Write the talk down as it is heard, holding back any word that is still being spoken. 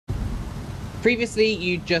Previously,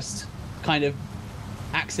 you just kind of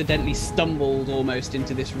accidentally stumbled almost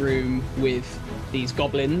into this room with these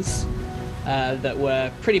goblins that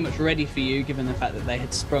were pretty much ready for you, given the fact that they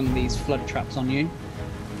had sprung these flood traps on you.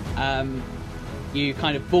 You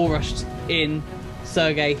kind of bull rushed in.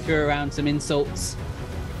 Sergei threw around some insults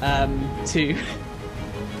to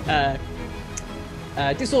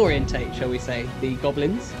disorientate, shall we say, the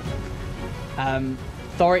goblins.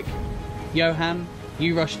 Thoric, Johan,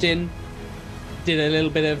 you rushed in, did a little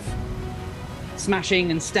bit of smashing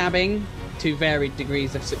and stabbing to varied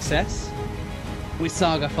degrees of success, with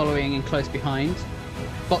Saga following in close behind,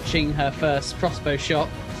 botching her first crossbow shot.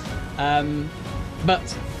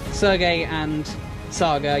 But Sergei and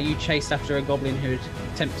Saga, you chased after a goblin who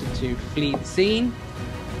had attempted to flee the scene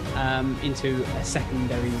into a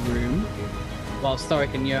secondary room, while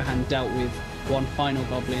Thoric and Johan dealt with one final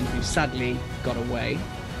goblin who sadly got away,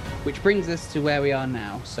 which brings us to where we are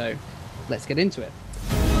now. So let's get into it.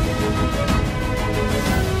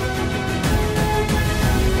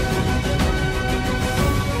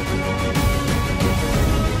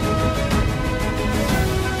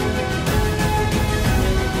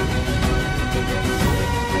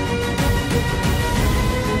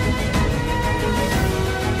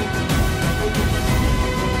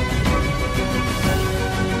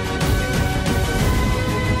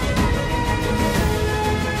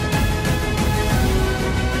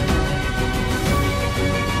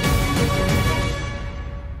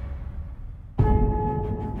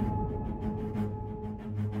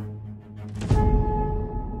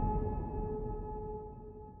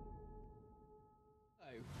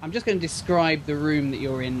 I'm just going to describe the room that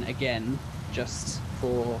you're in again, just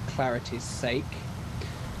for clarity's sake.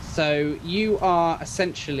 So you are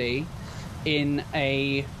essentially in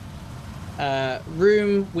a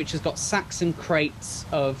room which has got sacks and crates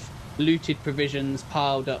of looted provisions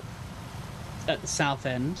piled up at the south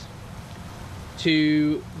end.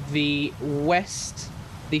 To the west,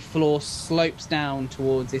 the floor slopes down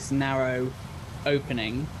towards this narrow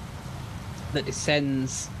opening that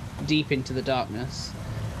descends deep into the darkness.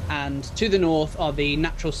 And to the north are the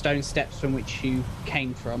natural stone steps from which you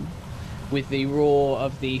came from, with the roar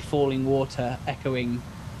of the falling water echoing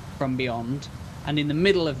from beyond. And in the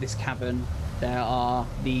middle of this cavern, there are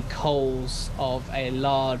the coals of a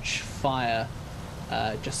large fire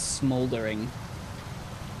just smouldering.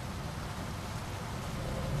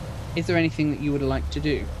 Is there anything that you would like to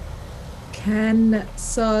do? Can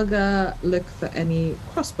Saga look for any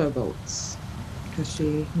crossbow bolts? Because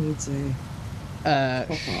she needs a...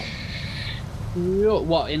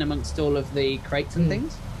 What, in amongst all of the crates and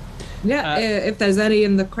things? Yeah, if there's any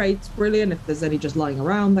in the crates, brilliant. If there's any just lying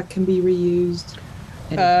around that can be reused.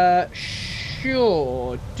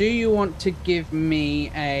 Sure. Do you want to give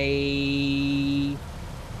me a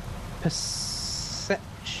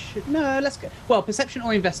perception? No, let's go. Well, perception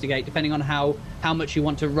or investigate, depending on how much you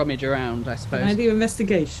want to rummage around, I suppose. Can I do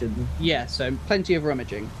investigation? Yeah, so plenty of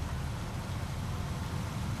rummaging.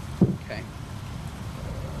 Okay.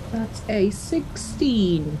 That's a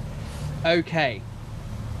 16. Okay.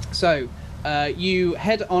 So, you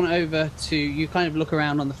head on over to... You kind of look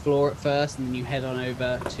around on the floor at first, and then you head on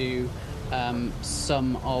over to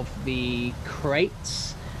some of the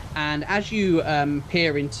crates. And as you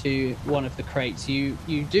peer into one of the crates, you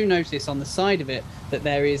do notice on the side of it that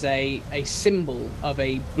there is a symbol of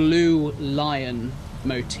a blue lion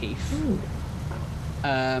motif.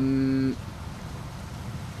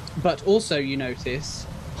 But also you notice,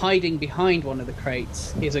 hiding behind one of the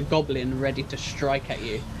crates, is a goblin ready to strike at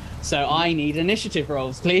you. So I need initiative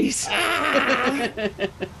rolls, please.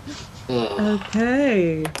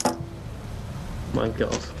 Okay. My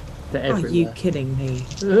God. They're Are everywhere. you kidding me?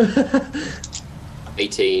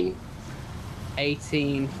 18.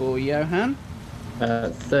 18 for Johan.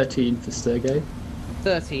 13 for Sergei.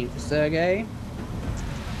 13 for Sergei.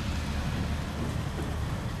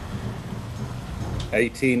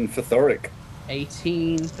 18 for Thoric.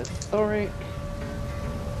 18 for Thoric.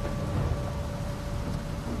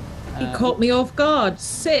 He caught me off guard.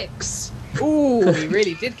 6. Ooh, he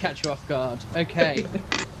really did catch you off guard. Okay.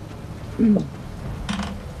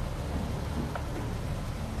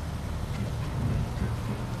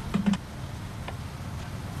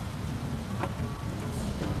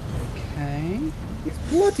 Okay. These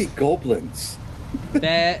bloody goblins.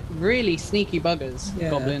 They're really sneaky buggers, Yeah.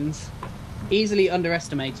 goblins. Easily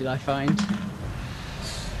underestimated, I find.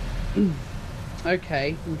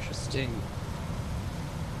 Okay, interesting.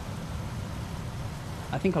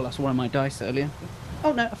 I think I lost one of my dice earlier.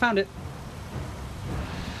 Oh no, I found it.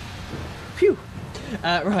 Phew.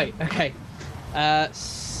 Right, okay.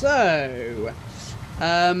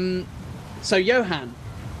 So Johan.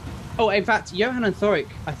 Oh, in fact, Johan and Thoric,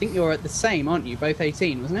 I think you're at the same, aren't you? Both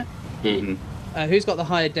 18, wasn't it? Mm-hmm. Who's got the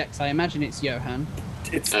higher dex? I imagine it's Johan.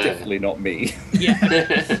 It's definitely not me.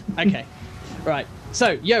 Yeah. Okay. Right.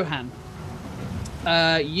 So, Johan,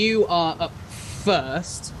 you are up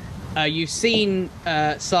first. You've seen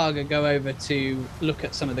Saga go over to look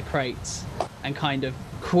at some of the crates and kind of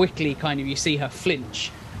quickly you see her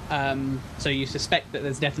flinch. So you suspect that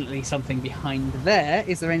there's definitely something behind there.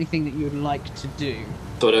 Is there anything that you would like to do?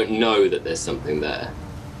 So I don't know that there's something there.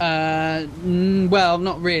 Well,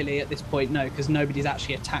 not really at this point, no, because nobody's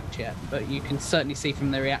actually attacked yet. But you can certainly see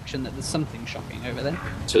from their reaction that there's something shocking over there.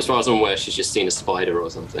 So as far as I'm aware, she's just seen a spider or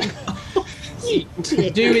something.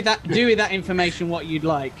 Do with that information what you'd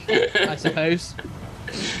like, I suppose.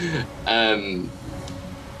 Nah,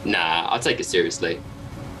 I'll take it seriously.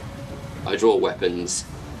 I draw weapons,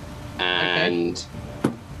 and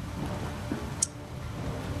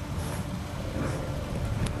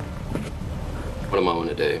what am I want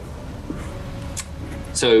to do?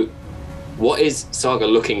 So, what is Saga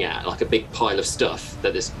looking at? Like a big pile of stuff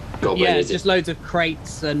that this goblin Yeah, is. just loads of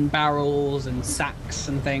crates and barrels and sacks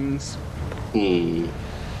and things.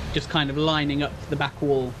 Just kind of lining up the back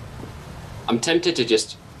wall. I'm tempted to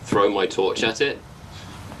just throw my torch at it.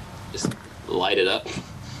 Just light it up.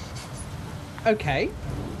 Okay.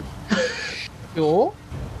 Sure.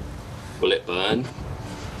 Will it burn?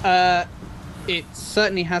 It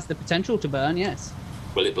certainly has the potential to burn, yes.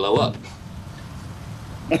 Will it blow up?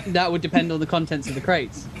 That would depend on the contents of the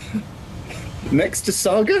crates. Next to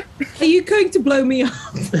Saga? Are you going to blow me up?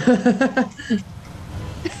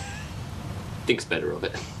 Thinks better of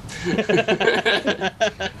it.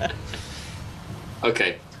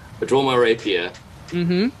 Okay, I draw my rapier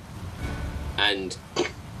and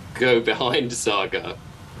go behind Saga,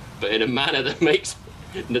 but in a manner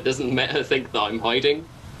that doesn't make her think that I'm hiding.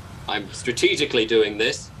 I'm strategically doing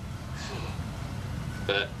this,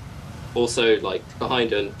 but also like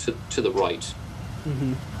behind her to the right,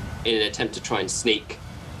 in an attempt to try and sneak,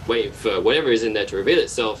 waiting for whatever is in there to reveal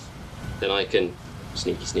itself. Then I can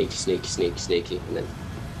sneaky, and then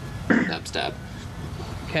stab.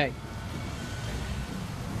 Okay.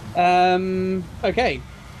 Okay.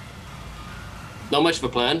 Not much of a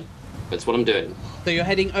plan, but it's what I'm doing. So you're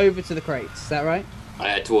heading over to the crates, is that right? I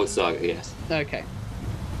head towards Saga, yes. Okay.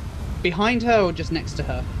 Behind her or just next to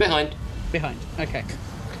her? Behind. Behind. Okay.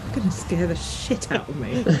 You're going to scare the shit out of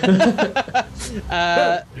me.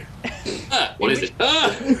 What is it?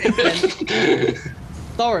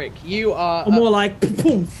 Thoric, you are Or more like,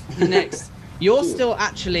 boom. next. You're still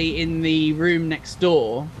actually in the room next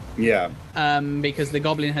door, Yeah. because the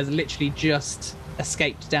goblin has literally just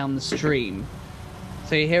escaped down the stream.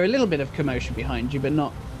 So you hear a little bit of commotion behind you, but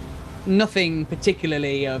nothing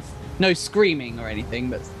particularly of no screaming or anything,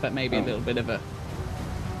 but maybe a little bit of a.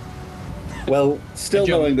 Well, still A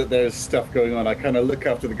jump. knowing that there's stuff going on, I kind of look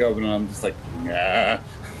after the goblin and I'm just like, nah,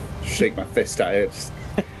 shake my fist at it.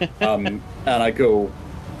 And I go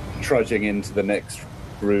trudging into the next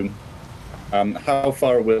room. How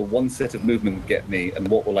far will one set of movement get me, and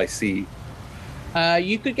what will I see?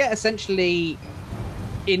 You could get essentially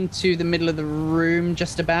into the middle of the room,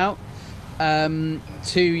 just about.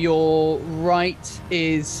 To your right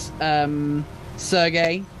is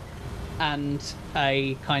Sergei and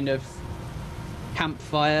a kind of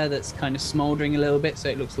campfire that's kind of smouldering a little bit, so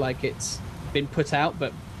it looks like it's been put out,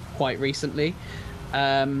 but quite recently.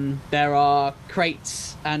 There are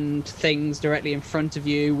crates and things directly in front of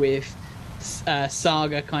you with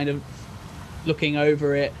Saga kind of looking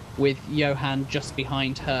over it with Johan just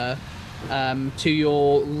behind her. To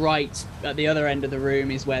your right, at the other end of the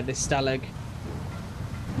room, is where the stalagmites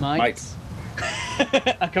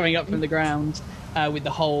are coming up from the ground, with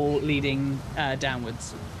the hole leading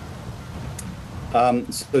downwards.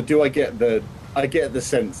 So do I get the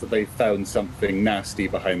sense that they found something nasty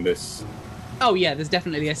behind this? Oh yeah, there's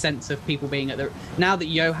definitely a sense of people being at the. Now that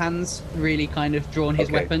Johan's really kind of drawn his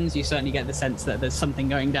Okay. weapons, you certainly get the sense that there's something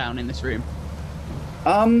going down in this room.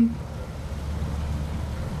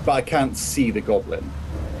 But I can't see the goblin.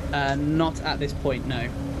 Not at this point, no.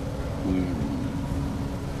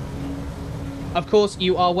 Of course,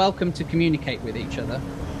 you are welcome to communicate with each other.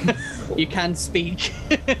 You can speak.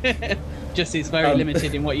 Just it's very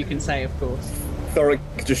limited in what you can say, of course. Thoric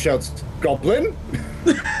just shouts, "Goblin!"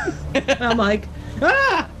 I'm like,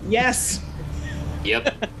 ah, yes.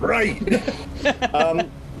 Yep. Right.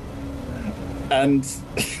 And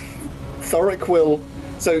Thoric will.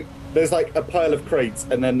 So there's like a pile of crates,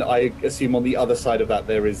 and then I assume on the other side of that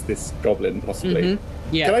there is this goblin, possibly.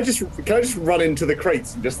 Yeah. Can I just run into the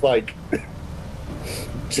crates and just like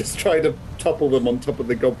just try to topple them on top of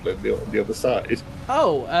the goblin on the other side.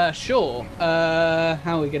 Oh, sure.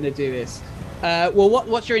 How are we going to do this? Well,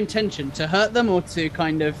 what's your intention? To hurt them or to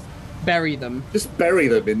kind of bury them? Just bury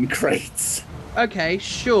them in crates. Okay,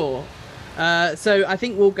 sure. So I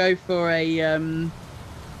think we'll go for a...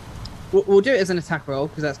 We'll do it as an attack roll,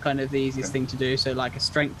 because that's kind of the easiest thing to do. So like a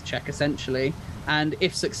strength check, essentially. And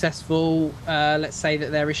if successful, let's say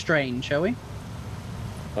that they're restrained, shall we?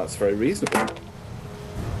 That's very reasonable.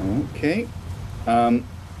 Okay.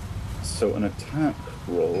 So an attack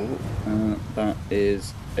roll, that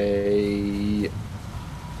is a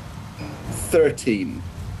 13.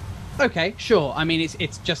 Okay, sure. I mean,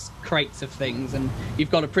 it's just crates of things, and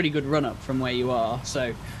you've got a pretty good run up from where you are.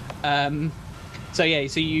 So, so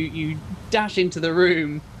you dash into the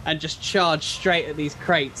room and just charge straight at these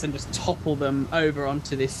crates and just topple them over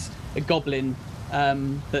onto this goblin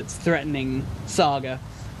that's threatening Saga,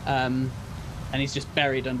 and he's just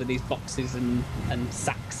buried under these boxes and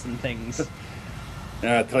sacks and things.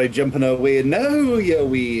 Try jumping away now, you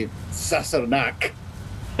wee Sassenach.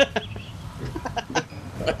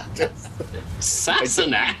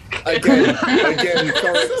 Sassenach. Again,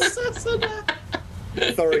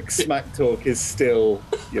 Thoric's smack talk is still,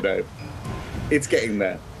 it's getting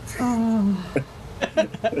there. Oh.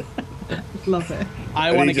 Love it.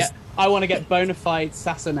 I want to get bona fide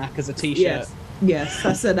Sassenach as a t-shirt. Yes,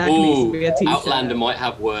 Sassenach needs to be a t-shirt. Outlander might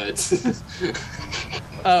have words.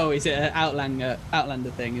 Oh, is it an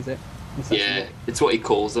Outlander thing, is it? Yeah, it's what he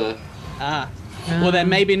calls her. Well then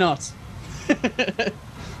maybe not.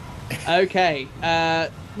 Okay,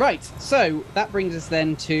 right, so that brings us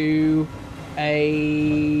then to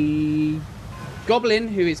a goblin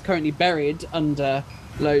who is currently buried under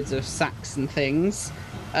loads of sacks and things.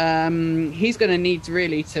 He's going to need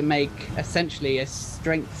really to make essentially a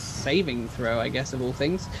strength saving throw, I guess, of all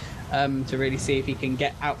things, to really see if he can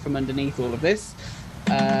get out from underneath all of this.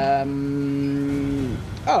 But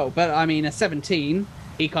I mean, a 17,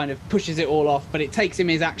 he kind of pushes it all off, but it takes him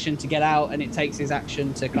his action to get out, and it takes his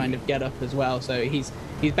action to kind of get up as well. So he's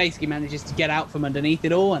basically manages to get out from underneath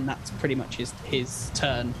it all, and that's pretty much his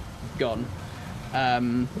turn gone.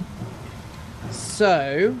 The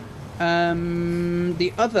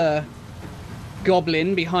other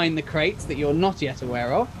goblin behind the crates that you're not yet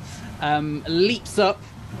aware of leaps up,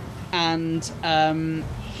 and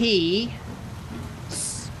he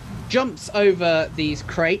jumps over these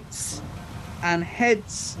crates and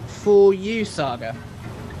heads for you, Saga,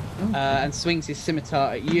 and swings his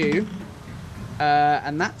scimitar at you,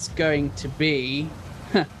 and that's going to be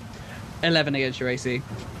 11 against your AC.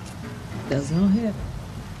 Does not hit.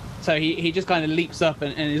 So he just kind of leaps up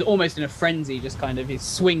and is almost in a frenzy, just kind of is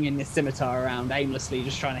swinging his scimitar around aimlessly,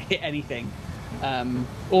 just trying to hit anything,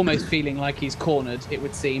 almost feeling like he's cornered, it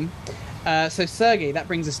would seem. So Sergei, that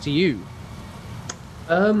brings us to you.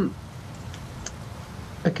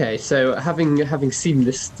 Okay, so having seen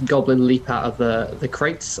this goblin leap out of the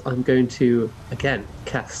crates, I'm going to again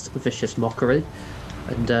cast Vicious Mockery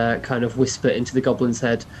and kind of whisper into the goblin's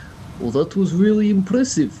head, "Well, that was really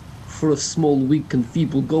impressive for a small, weak, and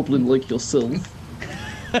feeble goblin like yourself."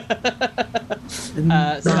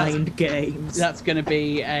 Mind games. That's going to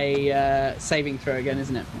be a saving throw again,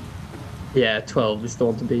 isn't it? Yeah, 12 is the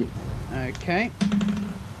one to beat. Okay.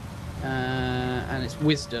 And it's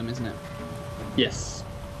Wisdom, isn't it? Yes.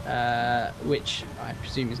 Which I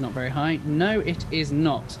presume is not very high. No, it is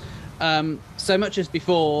not. So much as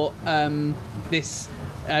before, this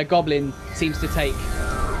goblin seems to take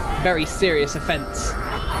very serious offence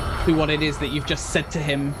to what it is that you've just said to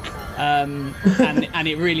him, and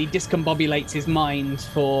it really discombobulates his mind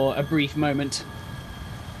for a brief moment.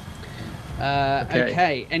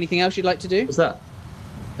 Okay. Anything else you'd like to do? Was that?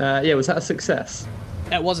 Was that a success?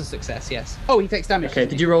 It was a success, yes. Oh, he takes damage. Okay,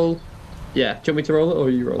 did you roll? Yeah, do you want me to roll it or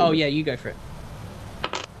you roll it? Oh, yeah, you go for it.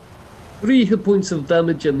 3 hit points of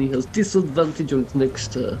damage and he has disadvantage on its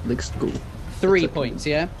next go. 3 points,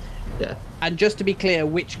 yeah? Yeah. And just to be clear,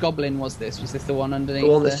 which goblin was this? Was this the one underneath? The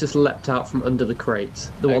one that's just leapt out from under the crate.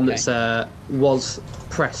 The one that's was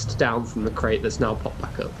pressed down from the crate that's now popped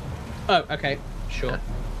back up. Oh, okay. Sure.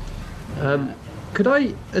 Yeah. Could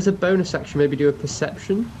I, as a bonus action, maybe do a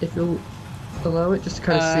perception, if you'll allow it, just to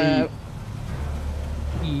kind of see...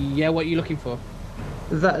 Yeah, what are you looking for?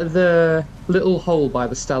 The little hole by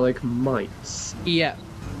the stalagmites. Yeah.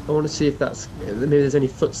 I want to see if maybe there's any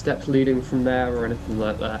footsteps leading from there or anything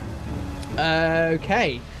like that.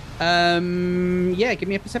 Okay. Yeah, give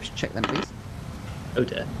me a perception check then, please. Oh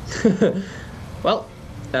dear. Well,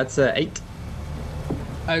 that's 8.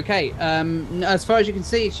 Okay. As far as you can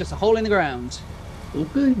see, it's just a hole in the ground.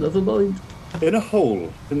 Okay, never mind. In a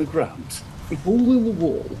hole in the ground. Hole in the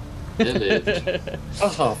wall. They lived. A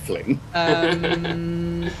halfling.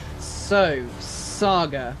 So,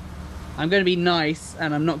 Saga, I'm going to be nice,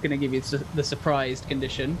 and I'm not going to give you the surprised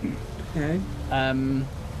condition. Okay.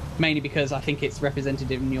 Mainly because I think it's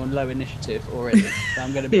representative in your low initiative already. So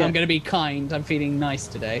I'm going to I'm going to be kind. I'm feeling nice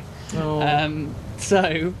today. Oh.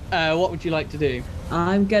 So, what would you like to do?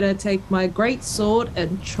 I'm gonna take my great sword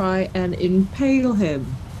and try and impale him.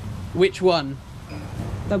 Which one?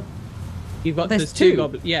 The You've got There's two two.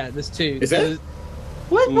 goblins. Yeah, there's two. Is there?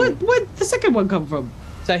 where'd the second one come from?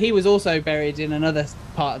 So he was also buried in another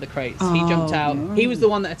part of the crates. He jumped out. He was the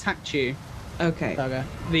one that attacked you, Okay. Saga.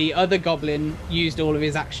 The other goblin used all of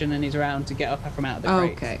his action and his round to get up from out of the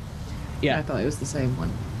crate. Okay. I Yeah. thought it was the same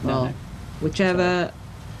one. No, Well, no. whichever.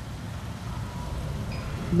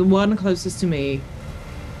 The one closest to me.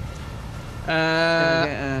 gonna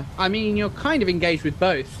get a- I mean, you're kind of engaged with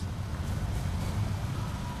both.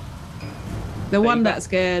 The you one got- that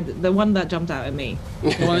scared. The one that jumped out at me.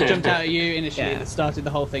 The one that jumped out at you initially Yeah. that started the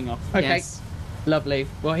whole thing off. Okay. Yes. Lovely.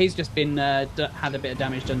 Well, he's just been had a bit of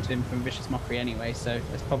damage done to him from Vicious Mockery anyway, so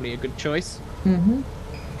that's probably a good choice. Mm-hmm.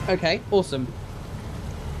 Okay, awesome.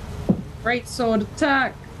 Great sword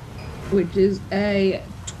attack, which is a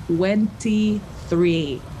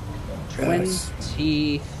 23. Yes.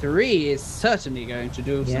 23 is certainly going to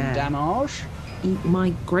do some Yeah. damage. Eat my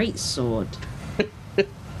great sword.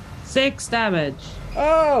 6 damage.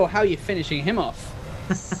 Oh, how are you finishing him off?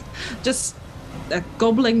 Just a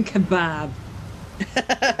goblin kebab.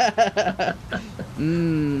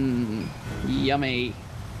 Mmm, yummy.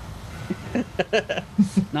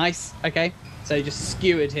 Nice. Okay, so you just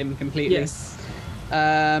skewered him completely. Yes.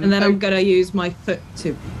 And then I'm gonna use my foot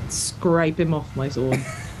to scrape him off my sword.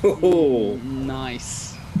 Oh,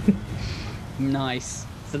 Nice. Nice.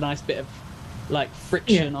 It's a nice bit of like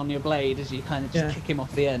friction Yeah. on your blade as you kind of just Yeah. kick him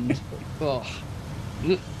off the end. Oh.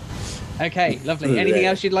 Ugh. Okay, lovely. Anything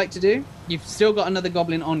else you'd like to do? You've still got another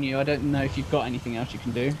goblin on you. I don't know if you've got anything else you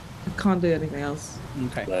can do. I can't do anything else.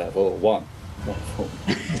 Okay. level 1.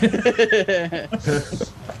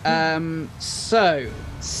 So,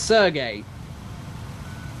 Sergey,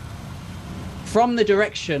 from the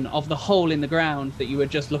direction of the hole in the ground that you were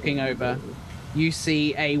just looking over, you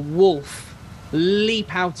see a wolf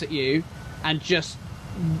leap out at you and just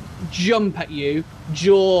jump at you,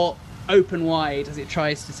 jaw open wide as it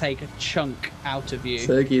tries to take a chunk out of you.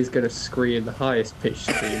 Sergey is going to scream the highest pitched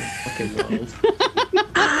scream in the fucking world.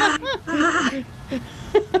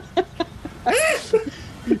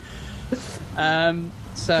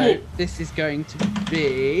 So this is going to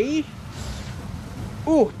be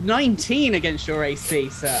 19 against your AC,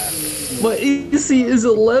 sir. My AC is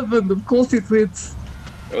 11, of course it hits.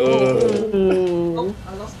 Oh,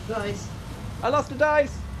 I lost the dice. I lost the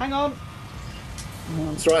dice. Hang on.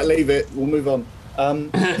 That's right, leave it. We'll move on.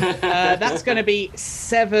 That's going to be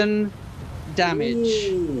 7 damage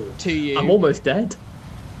to you. I'm almost dead.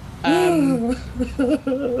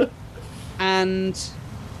 And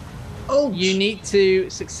Oh, you need to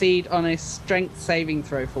succeed on a strength saving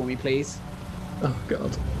throw for me, please. Oh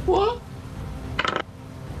god. What?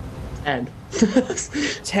 10.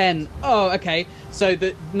 10. Oh, okay. So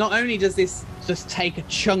that not only does this just take a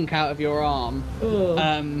chunk out of your arm,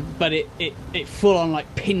 but it full on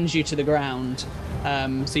like pins you to the ground.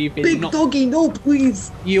 So you've been Big knocked. doggy, no,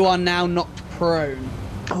 please. You are now knocked prone.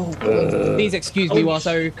 Oh god. Please excuse me whilst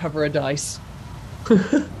I recover a dice.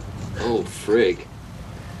 Oh, frig.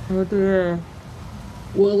 Oh dear.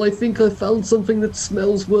 Well, I think I found something that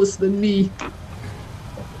smells worse than me.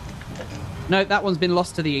 No, that one's been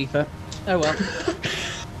lost to the ether. Oh well.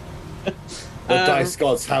 The dice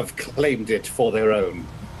gods have claimed it for their own.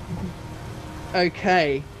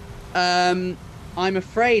 Okay. I'm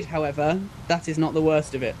afraid, however, that is not the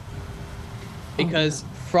worst of it. Because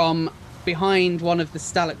from behind one of the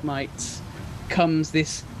stalagmites comes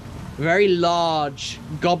this very large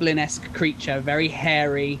goblin-esque creature, very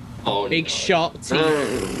hairy, Oh, big no. sharp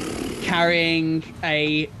teeth, carrying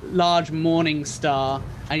a large morning star,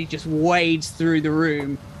 and he just wades through the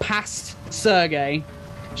room, past Sergey,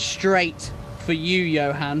 straight for you,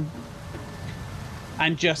 Johan,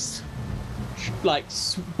 and just like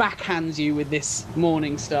backhands you with this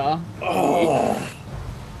morning star.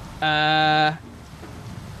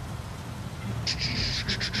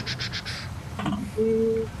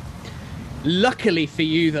 Luckily for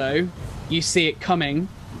you, though, you see it coming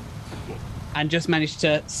and just managed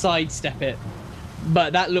to sidestep it.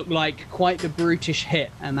 But that looked like quite the brutish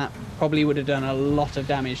hit, and that probably would have done a lot of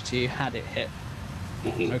damage to you had it hit.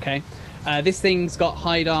 Okay. This thing's got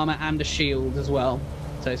hide armor and a shield as well,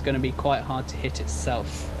 so it's going to be quite hard to hit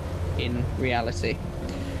itself in reality.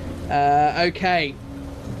 Okay.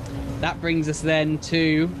 That brings us then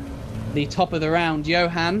to the top of the round.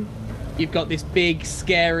 Johan, you've got this big,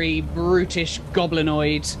 scary, brutish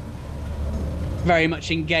goblinoid very much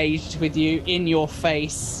engaged with you in your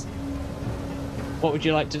face. What would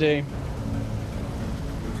you like to do?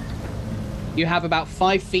 You have about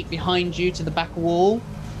 5 feet behind you to the back wall.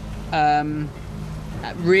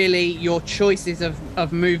 Really, your choices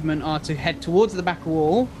of movement are to head towards the back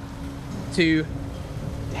wall, to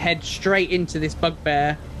head straight into this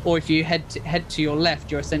bugbear, or if you head to your left,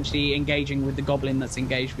 you're essentially engaging with the goblin that's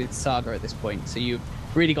engaged with Saga at this point. So you've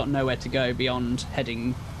really got nowhere to go beyond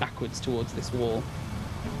heading backwards towards this wall.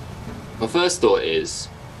 My first thought is,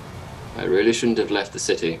 I really shouldn't have left the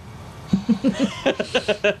city.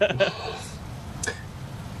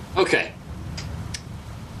 Okay.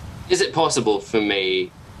 Is it possible for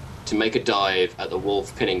me to make a dive at the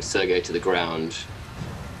wolf pinning Sergei to the ground?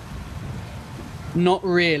 Not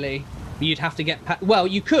really. You'd have to get well,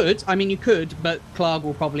 you could. I mean, you could, but Clark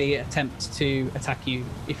will probably attempt to attack you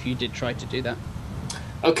if you did try to do that.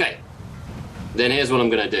 Okay. Then here's what I'm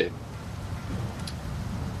going to do.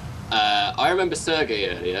 I remember Sergei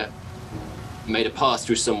earlier made a pass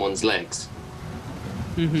through someone's legs.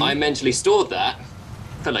 Mm-hmm. I mentally stored that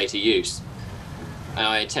for later use. And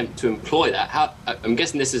I attempt to employ that. I'm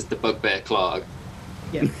guessing this is the bugbear Clark.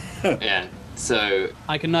 Yeah. Yeah. So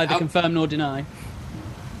I can neither confirm nor deny.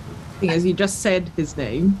 As you just said his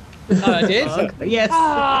name. Oh, I did? Yes.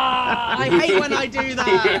 Ah, I hate when I do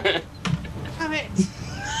that. Damn it.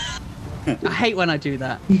 I hate when I do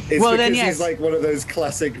that. It's well, because then, yes. he's like one of those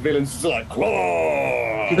classic villains who's like,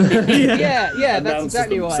 "Claw!" yeah, that's Announces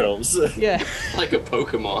exactly themselves. why. Yeah. like a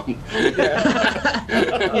Pokemon.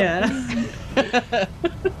 Yeah.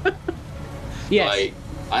 Yes.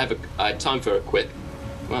 I had time for a quick.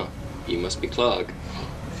 Well, you must be Clark.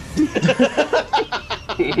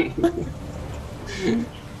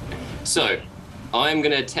 So, I'm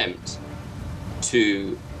going to attempt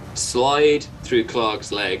to slide through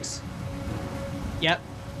Clark's legs Yep.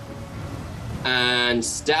 and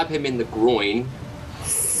stab him in the groin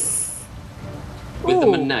with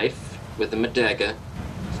the knife, with the dagger,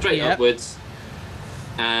 straight Yep. upwards,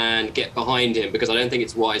 and get behind him because I don't think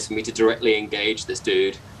it's wise for me to directly engage this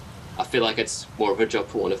dude. I feel like it's more of a job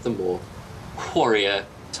for one of the more warrior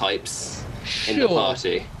types in the Sure.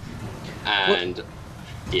 party. And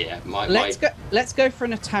yeah, Let's go for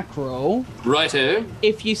an attack roll. Righto.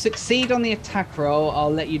 If you succeed on the attack roll,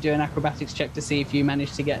 I'll let you do an acrobatics check to see if you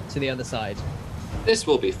manage to get to the other side. This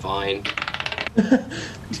will be fine.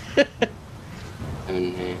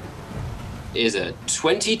 And is a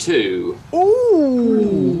 22.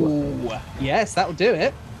 Ooh. Yes, that'll do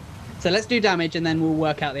it. So let's do damage and then we'll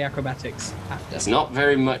work out the acrobatics after. It's not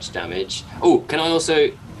very much damage. Oh, can I also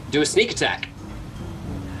do a sneak attack?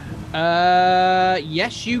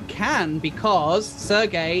 Yes, you can, because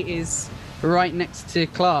Sergei is right next to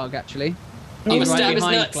Clark, actually. I'm He's gonna stab his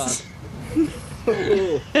behind nuts.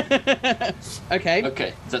 Okay.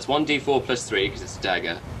 Okay, so that's 1d4 plus 3 because it's a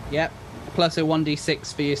dagger. Yep. Plus a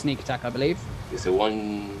 1d6 for your sneak attack, I believe. So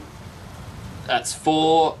that's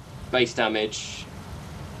 4 base damage.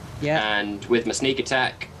 Yeah. And with my sneak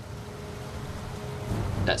attack,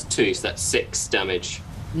 that's 2, so that's 6 damage.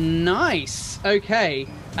 Nice. Okay.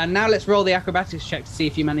 And now let's roll the acrobatics check to see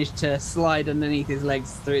if you manage to slide underneath his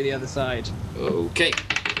legs through the other side. Okay.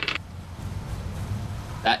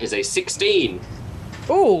 That is a 16.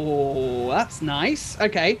 Oh, that's nice.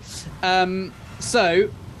 Okay. So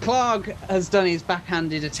Clark has done his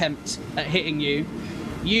backhanded attempt at hitting you.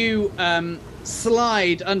 You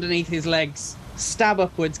slide underneath his legs, stab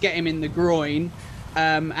upwards, get him in the groin,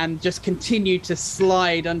 and just continue to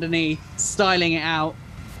slide underneath, styling it out,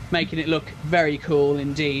 making it look very cool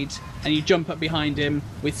indeed. And you jump up behind him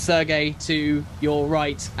with Sergei to your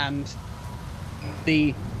right and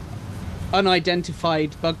the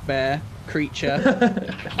unidentified bugbear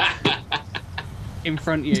creature in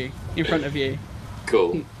front of you.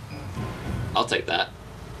 Cool. I'll take that.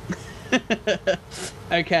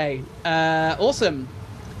 Okay. Awesome.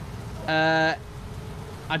 I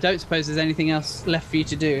don't suppose there's anything else left for you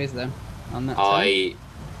to do, is there? On that turn?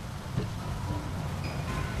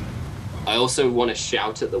 I also want to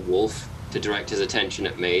shout at the wolf to direct his attention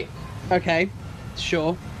at me. Okay.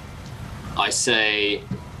 Sure. I say,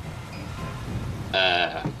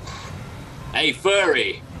 hey,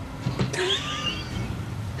 furry!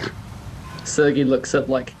 Sergei looks up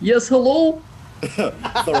like, yes, hello?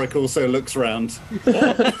 Thoric also looks round.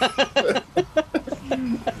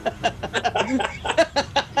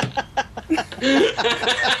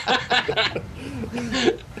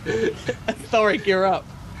 Thoric, you're up.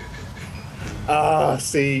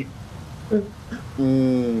 See,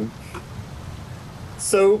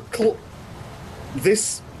 So,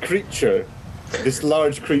 this creature, this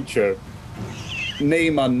large creature,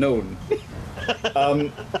 name unknown,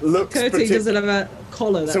 looks Curtis doesn't have a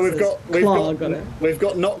collar that so says Clarg on it. we've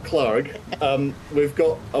got not Clarg, we've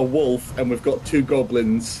got a wolf, and we've got 2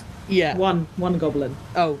 goblins. Yeah. One goblin.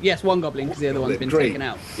 Oh, yes, one goblin, because the other one's been Great. taken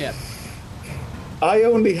out. Yeah. I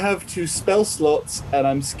only have 2 spell slots, and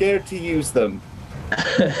I'm scared to use them.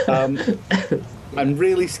 I'm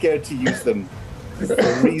really scared to use them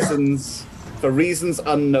for reasons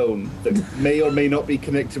unknown that may or may not be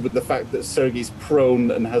connected with the fact that Sergei's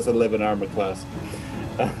prone and has 11 armor class.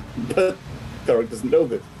 But Thorok doesn't know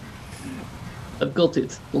this. I've got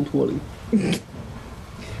it. Don't worry.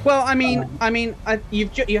 Well,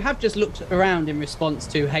 you have just looked around in response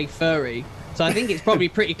to "Hey, furry," so I think it's probably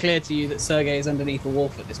pretty clear to you that Sergei is underneath a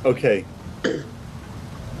wolf at this point. Okay.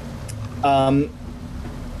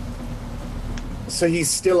 So he's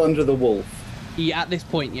still under the wolf. Yeah, at this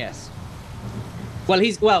point, yes. Well,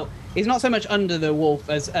 he's not so much under the wolf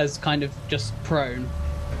as kind of just prone.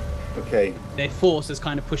 Okay. Their force has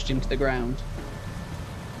kind of pushed him to the ground.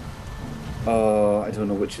 I don't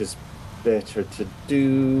know which is better to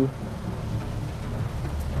do.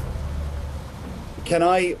 Can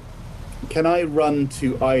I run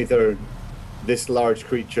to either this large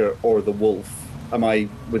creature or the wolf? Am I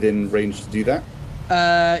within range to do that?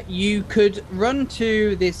 You could run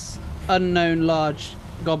to this unknown large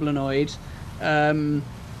goblinoid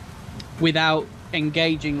without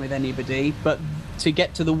engaging with anybody, but to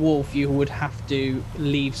get to the wolf, you would have to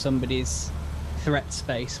leave somebody's threat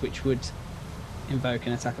space, which would invoke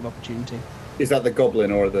an attack of opportunity. Is that the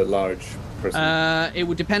goblin or the large person? It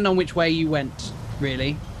would depend on which way you went,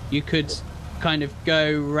 really. You could kind of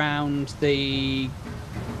go round the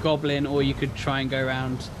goblin, or you could try and go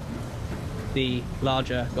round the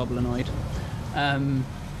larger goblinoid.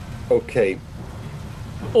 Okay.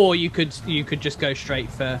 Or you could just go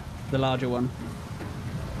straight for the larger one.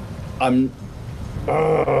 I'm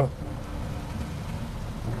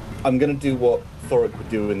gonna do what Thorok would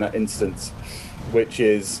do in that instance, which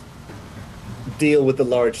is deal with the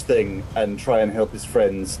large thing and try and help his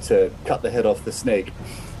friends to cut the head off the snake.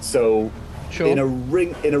 So, Sure. in a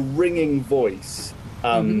ringing voice,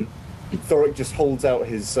 Thorok just holds out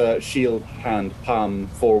his shield hand, palm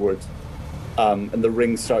forward, and the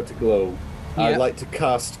rings start to glow. Yeah. I'd like to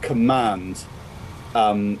cast command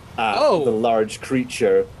at the large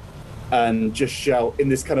creature, and just shout in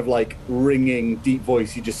this kind of like ringing, deep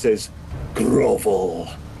voice. He just says, "Grovel."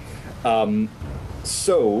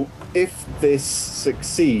 So if this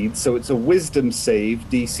succeeds, so it's a Wisdom save,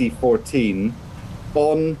 DC 14.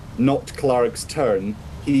 On not Clark's turn,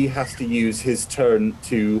 he has to use his turn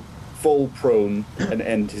to fall prone and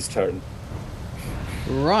end his turn.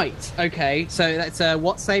 Right. Okay. So that's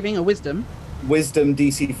what saving? A wisdom? Wisdom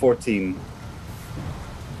DC 14.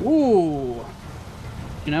 Ooh.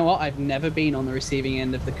 You know what? I've never been on the receiving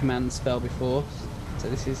end of the command spell before, so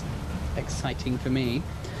this is exciting for me.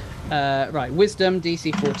 Right. Wisdom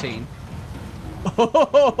DC 14.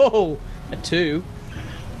 Oh, a 2.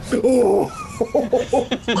 Oh!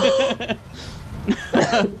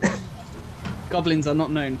 Goblins are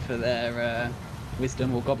not known for their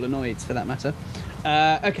wisdom, or goblinoids for that matter.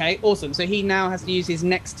 Okay, awesome. So he now has to use his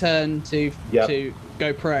next turn to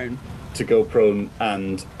go prone. To go prone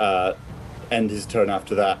and end his turn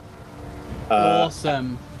after that.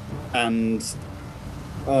 Awesome. And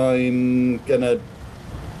I'm gonna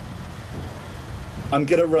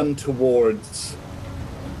run towards.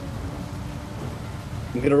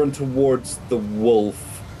 I'm gonna run towards the wolf.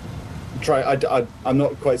 I'm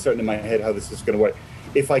not quite certain in my head how this is gonna work.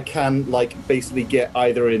 If I can, like, basically get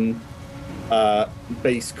either in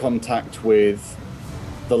base contact with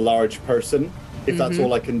the large person, if that's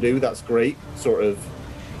all I can do, that's great. Sort of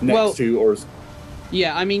next to or.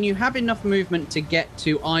 Yeah, I mean, you have enough movement to get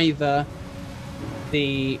to either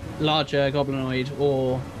the larger goblinoid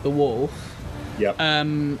or the wolf. Yep.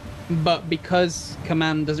 But because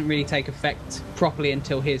command doesn't really take effect properly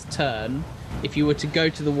until his turn, if you were to go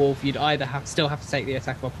to the wolf, you'd either still have to take the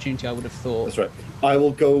attack of opportunity, I would have thought. That's right. I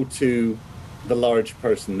will go to the large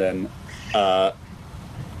person then,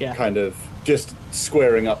 kind of just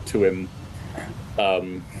squaring up to him,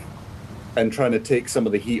 and trying to take some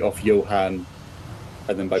of the heat off Johan,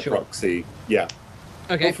 and then by proxy,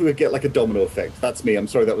 Okay. Hopefully we get like a domino effect. That's me. I'm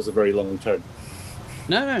sorry that was a very long turn.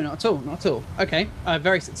 No, not at all, not at all. Okay, a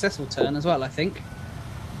very successful turn as well, I think.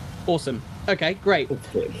 Awesome. Okay, great.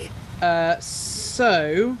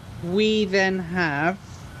 So we then have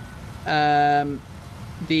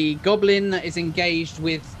the goblin that is engaged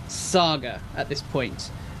with Saga at this point.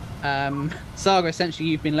 Saga, essentially,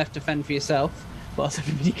 you've been left to fend for yourself, whilst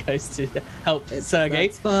everybody goes to help Sergei.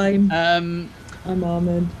 That's fine. Um, I'm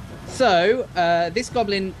armored. So, this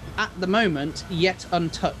goblin, at the moment, yet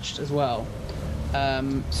untouched as well.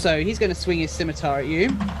 So he's going to swing his scimitar at you.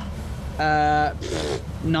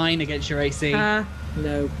 9 against your AC.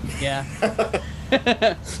 No. Yeah.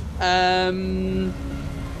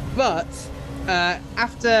 But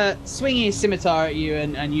after swinging his scimitar at you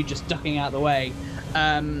and you just ducking out the way,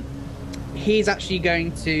 he's actually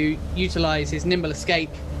going to utilize his nimble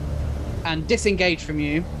escape and disengage from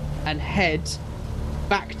you and head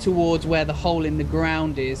back towards where the hole in the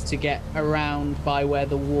ground is to get around by where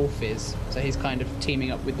the wolf is. So he's kind of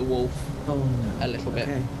teaming up with the wolf a little bit.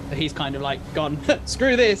 Okay. So he's kind of like gone,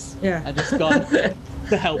 screw this, Yeah. and just gone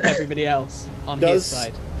to help everybody else on his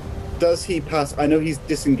side. Does he pass? I know he's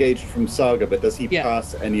disengaged from Saga, but does he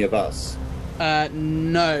pass any of us?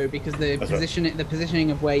 No, because the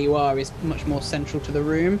positioning of where you are is much more central to the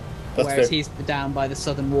room, whereas he's down by the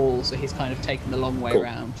southern wall, so he's kind of taken the long way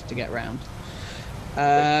around to get round.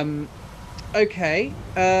 Okay,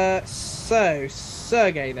 so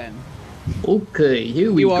Sergei then. Okay,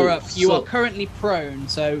 here we go. You are up. You are currently prone,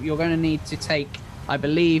 so you're going to need to take, I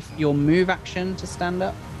believe, your move action to stand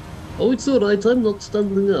up. Oh, it's alright, I'm not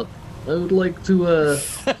standing up. I would like to, grab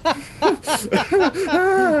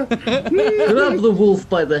the wolf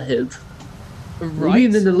by the head,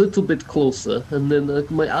 lean in a little bit closer, and then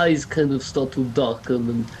my eyes kind of start to darken,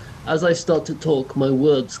 and as I start to talk, my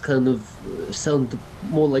words kind of sound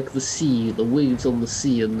more like the sea, the waves on the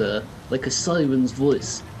sea, and like a siren's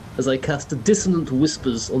voice, as I cast dissonant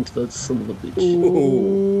whispers onto that son of a bitch.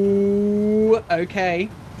 Ooh, okay.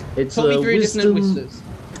 It's Talk me through dissonant whispers.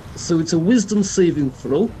 So it's a wisdom saving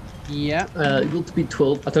throw. Yeah. You got to be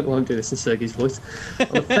 12. I don't know why I'm doing this in Sergei's voice.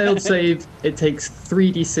 On a failed save, it takes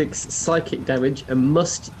 3d6 psychic damage and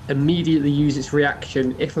must immediately use its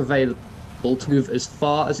reaction, if available, to move as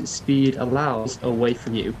far as its speed allows away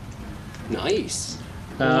from you. Nice.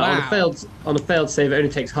 On a failed save, it only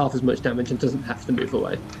takes half as much damage and doesn't have to move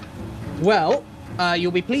away. Well,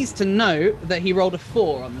 you'll be pleased to know that he rolled a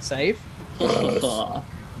 4 on the save.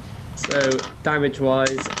 So,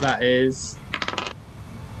 damage-wise, that is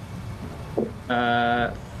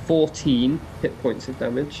 14 hit points of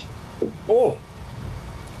damage. Oh!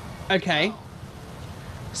 Okay.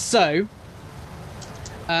 So,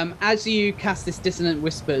 as you cast this dissonant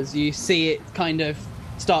whispers, you see it kind of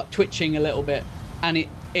start twitching a little bit, and it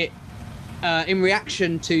in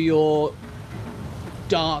reaction to your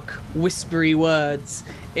dark, whispery words,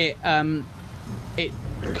 it kind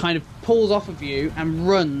of pulls off of you and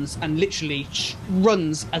runs, and literally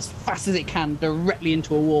runs as fast as it can directly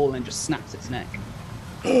into a wall and just snaps its neck.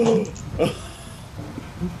 And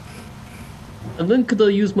then could I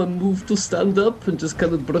use my move to stand up and just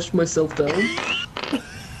kind of brush myself down?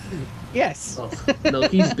 Yes. Oh, no,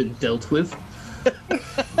 he's been dealt with.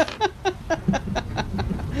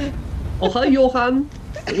 Oh, hi, Johan.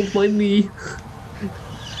 Don't mind me.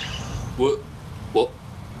 What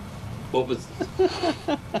was...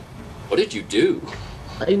 What did you do?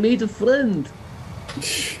 I made a friend.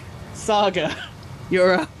 Saga,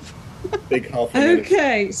 you're up. Big half.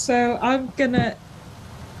 Okay, so I'm gonna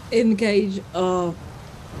engage.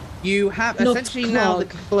 You have Not essentially now the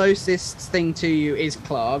Clark. closest thing to you is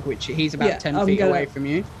Clark, which he's about 10 I'm feet gonna- away from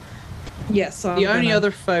you. Yes, The only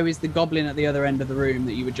other foe is the goblin at the other end of the room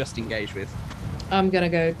that you were just engaged with. I'm gonna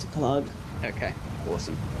go to Clog. Okay,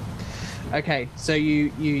 awesome. Okay, so you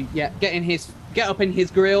get up in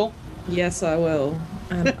his grill. Yes, I will.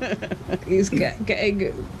 And he's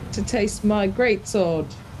getting to taste my greatsword.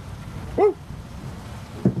 Woo!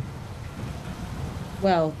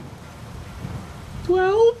 Well,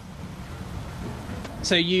 12.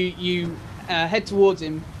 So you head towards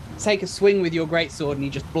him, take a swing with your greatsword, and he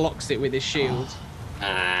just blocks it with his shield.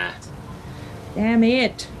 Ah, damn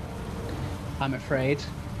it. I'm afraid.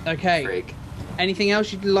 Okay. frig. Anything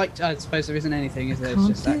else you'd like to... I suppose there isn't anything, is there? It's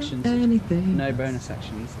just Can't do actions. anything. No bonus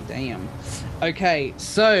actions. Damn. Okay,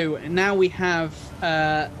 so now we have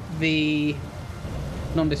the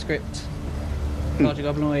nondescript larger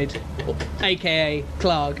goblinoid, aka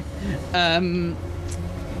Clark.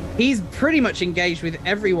 He's pretty much engaged with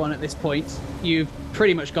everyone at this point. You've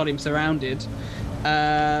pretty much got him surrounded. So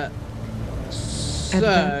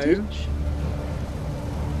Advantage?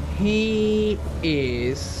 he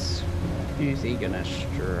is... Who's he gonna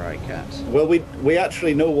strike at? Well, we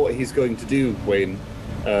actually know what he's going to do, Wayne.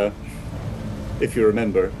 If you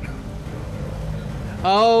remember.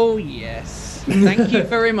 Oh yes. Thank you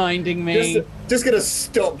for reminding me. Just gonna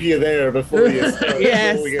stop you there before you start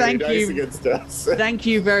Yes, rolling thank any dice you. against us. Thank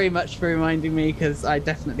you very much for reminding me, because I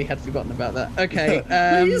definitely had forgotten about that. Okay.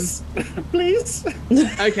 Please.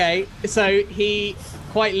 Okay, so he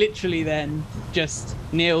quite literally then just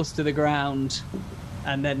kneels to the ground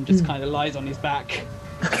and then just kind of lies on his back,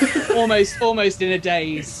 almost in a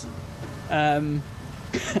daze,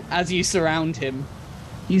 as you surround him.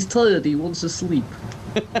 He's tired. He wants to sleep.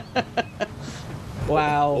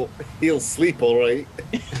 Wow. He'll sleep all right.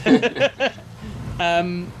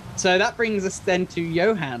 So that brings us then to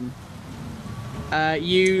Johan.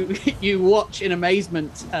 You watch in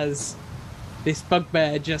amazement as this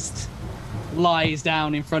bugbear just lies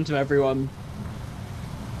down in front of everyone,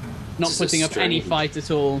 not This is putting up any strange. fight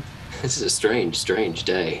at all. This is a strange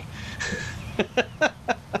day.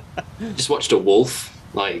 Just watched a wolf,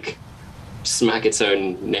 like, smack its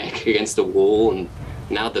own neck against the wall, and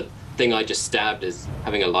now the thing I just stabbed is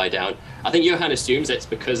having a lie down. I think Johan assumes it's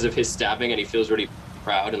because of his stabbing, and he feels really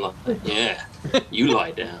proud and like, yeah, you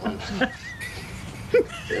lie down.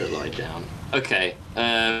 You lie down. Okay.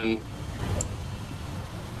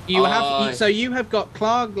 You have got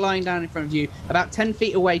Clark lying down in front of you. About 10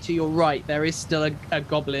 feet away to your right, there is still a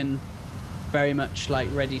goblin, very much like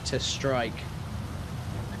ready to strike.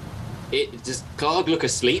 Does Clark look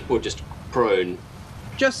asleep or just prone?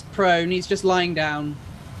 Just prone. He's just lying down,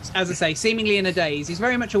 as I say, seemingly in a daze. He's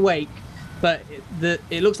very much awake, but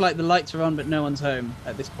it looks like the lights are on, but no one's home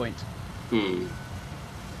at this point.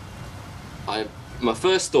 My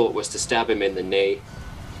first thought was to stab him in the knee.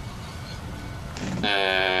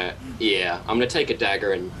 Yeah, I'm gonna take a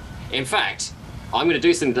dagger, and in fact, I'm gonna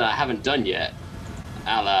do something that I haven't done yet,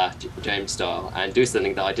 a la James style, and do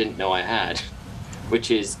something that I didn't know I had, which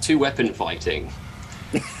is 2-weapon fighting.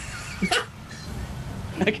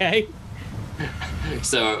 Okay.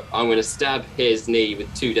 So I'm gonna stab his knee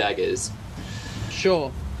with 2 daggers.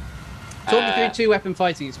 Sure. Talk me through 2-weapon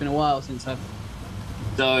fighting. It's been a while since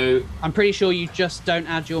So I'm pretty sure you just don't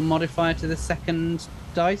add your modifier to the second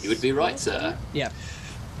dice. you would be right, sir. Yeah.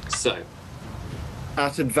 So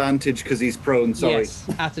At advantage because he's prone. Sorry. Yes,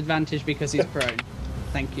 at advantage because he's prone.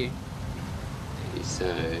 Thank you.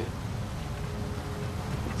 So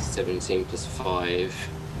 17 plus 5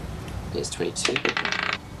 is 22.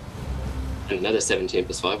 And another 17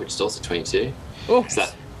 plus 5, which is also 22. Oh, Is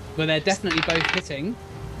that but they're definitely both hitting.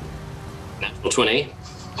 natural 20?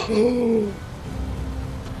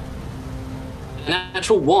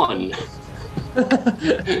 Natural 1.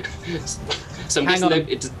 So I'm Hang guessing on.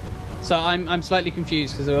 it's So I'm slightly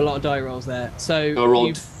confused because there are a lot of die rolls there. So I rolled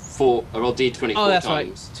you've- I rolled D20 Oh, four that's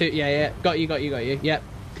times. right. 2, yeah. Got you. Yep.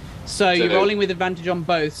 So you're rolling with advantage on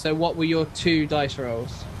both. So what were your 2 dice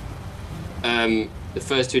rolls? The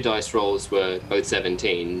first 2 dice rolls were both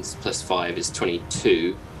 17s, plus 5 is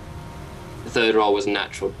 22. The third roll was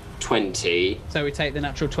natural 20. So we take the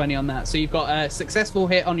natural 20 on that. So you've got a successful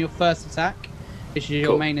hit on your first attack, which is your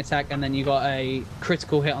Cool. main attack, and then you got a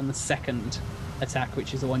critical hit on the second attack,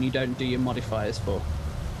 which is the one you don't do your modifiers for.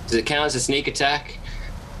 Does it count as a sneak attack?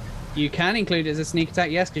 You can include it as a sneak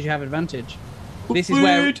attack, yes, because you have advantage. This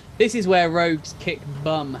Weird. is where rogues kick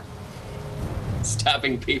bum.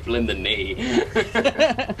 Stabbing people in the knee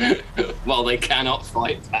while they cannot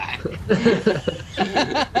fight back.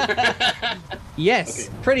 Yes,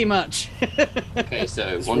 pretty much. Okay, so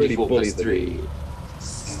It's 1d4 really plus bully the 3,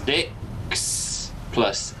 6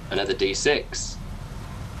 plus another d6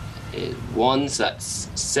 is 1, so that's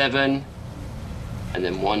 7, and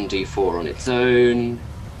then 1d4 on its own,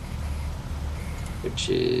 which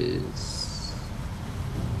is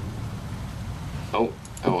oh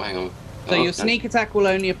hang on. So Oh, your sneak attack will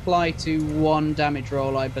only apply to 1 damage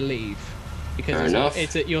roll, I believe, because Fair enough.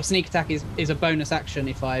 your sneak attack is a bonus action,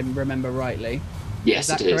 if I remember rightly. yes, Is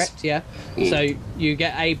that it is. correct? Yeah. Mm. So you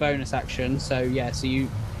get a bonus action. So yeah. So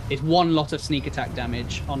it's 1 lot of sneak attack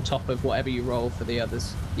damage on top of whatever you roll for the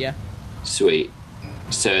others. Yeah. Sweet.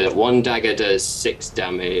 So 1 dagger does 7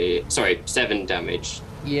 damage.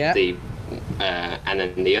 Yeah. And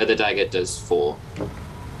then the other dagger does 4.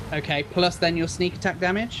 Okay. Plus then your sneak attack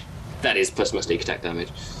damage. That is plus my sneak attack damage.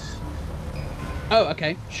 Oh,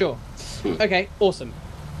 okay, sure. Okay, awesome.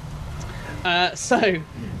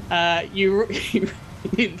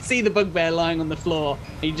 You see the bugbear lying on the floor,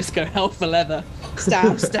 and you just go hell for leather,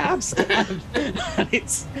 stab, stab, stab, at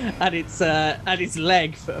its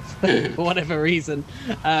leg for whatever reason.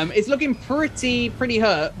 It's looking pretty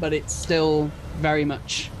hurt, but it's still very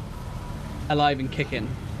much alive and kicking.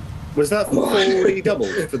 Was that already doubled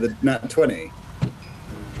for the nat 20?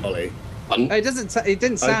 Ollie. It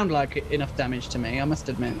didn't sound like enough damage to me, I must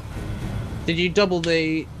admit. Did you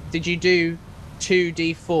do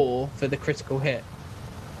 2d4 for the critical hit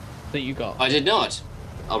that you got. I did not.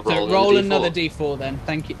 I'll roll, So roll another another d4 then.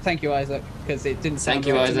 Thank you, Isaac, because it didn't sound Thank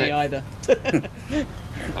you, right to me Isaac. either.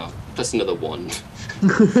 Oh, plus another 1.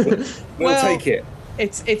 We'll Well- take it.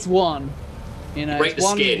 It's one. You know, Break it's the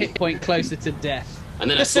one skin. hit point closer to death. And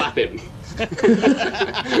then I slap him.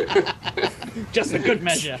 Just a good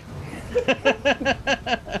measure.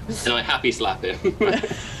 And I happy slap him.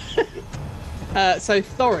 So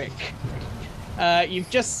Thoric, you've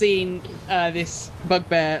just seen this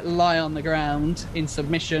bugbear lie on the ground in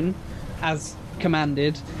submission, as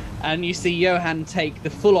commanded, and you see Johan take the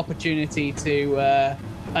full opportunity to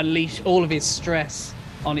unleash all of his stress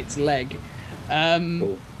on its leg.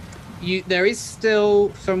 Cool. There is still,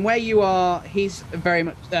 from where you are, he's very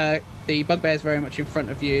much, the bugbear is very much in front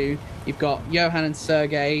of you. You've got Johan and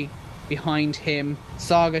Sergei behind him,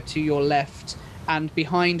 Saga to your left, and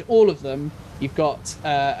behind all of them, you've got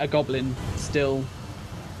a goblin still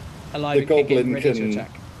alive The and kicking, goblin ready to can-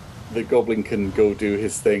 attack. The goblin can go do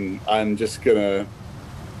his thing. I'm just gonna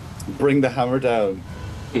bring the hammer down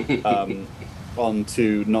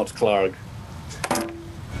onto not Clark.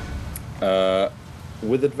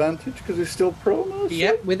 With advantage because he's still prone. or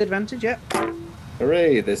Yep, with advantage, yep.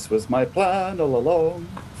 Hooray, this was my plan all along.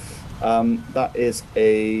 That is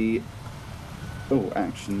a... Oh,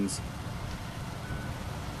 actions.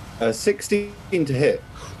 16 to hit.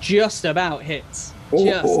 Just about hits. Oh,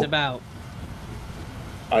 Just oh. about.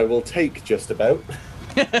 I will take just about.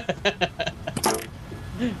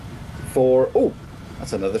 For... Oh,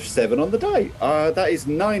 that's another 7 on the die. That is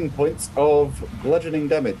 9 points of bludgeoning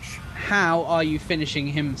damage. How are you finishing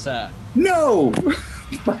him, sir? No!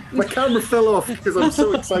 my camera fell off because I'm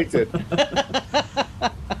so excited.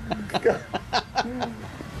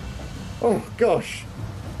 Oh, gosh.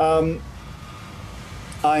 I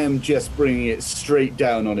am just bringing it straight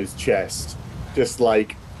down on his chest. Just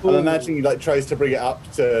like, I'm imagining he like tries to bring it up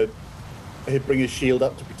to bring his shield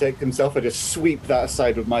up to protect himself. I just sweep that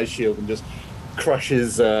aside with my shield and just crush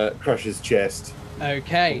his chest.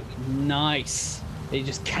 Okay, nice. He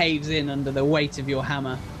just caves in under the weight of your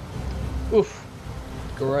hammer. Oof,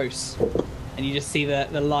 gross. And you just see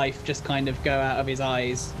the life just kind of go out of his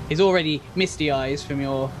eyes. His already misty eyes from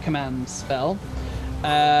your command spell.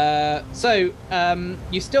 So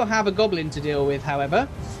you still have a goblin to deal with, however,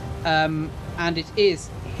 and it is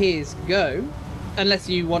his go. Unless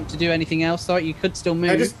you want to do anything else, sorry, you could still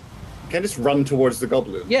move. Can I just run towards the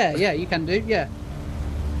goblin? Yeah, you can do. Yeah,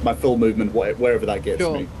 My full movement, wherever that gets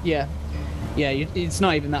sure. me. Yeah, it's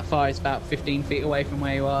not even that far. It's about 15 feet away from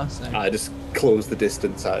where you are. So I just close the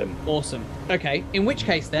distance at him. awesome. Okay, in which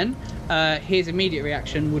case then, his immediate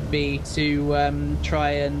reaction would be to try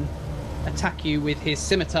and attack you with his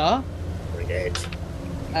scimitar. Bring it.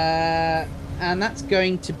 And that's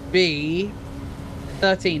going to be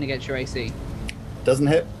 13 against your AC. Doesn't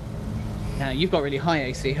hit. Now, you've got really high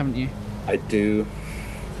AC, haven't you? I do.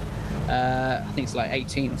 I think it's like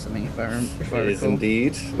 18 or something, if I It is recall.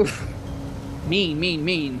 indeed.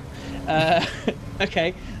 Mean.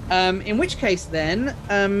 Okay. In which case then,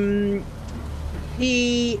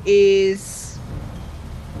 he is,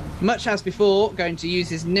 much as before, going to use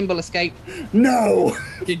his nimble escape No!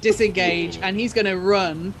 to disengage, and he's going to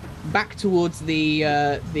run back towards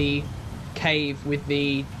the cave with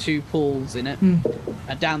the 2 pools in it,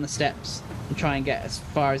 down the steps, and try and get as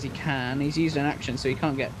far as he can. He's used an action, so he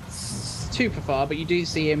can't get super far, but you do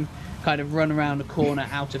see him kind of run around a corner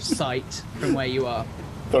out of sight from where you are.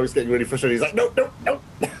 Thor's getting really frustrated. He's like, no.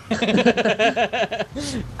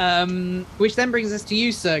 Which then brings us to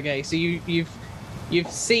you, Sergei. So you've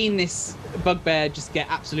seen this bugbear just get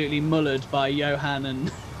absolutely mullered by Johan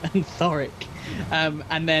and Thoric.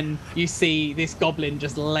 And then you see this goblin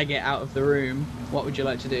just leg it out of the room. What would you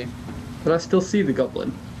like to do? Can I still see the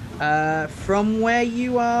goblin? From where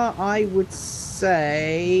you are, I would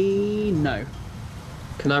say no.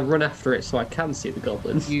 Can I run after it so I can see the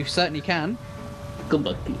goblin? You certainly can. Good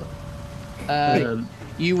luck, Peter.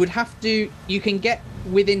 You would have to... You can get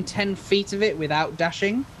within 10 feet of it without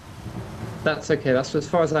dashing. That's okay. That's as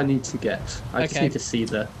far as I need to get. I just Okay. need to see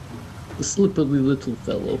the slippery little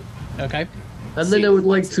fellow. Okay. And then See- I would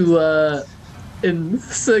like to, in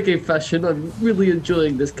Sergei fashion, I'm really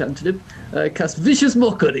enjoying this cantrip, cast Vicious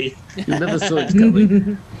Mockery. You never saw it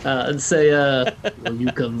coming. And say, well,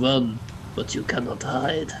 you can run, but you cannot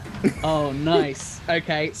hide. Oh, nice.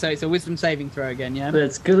 Okay, so it's a wisdom saving throw again, yeah?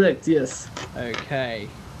 That's correct, yes. Okay.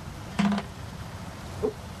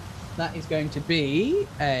 That is going to be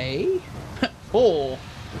a 4.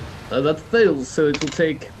 That fails, so it will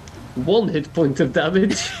take 1 hit point of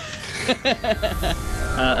damage.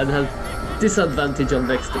 And have disadvantage on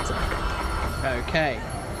next attack. Okay.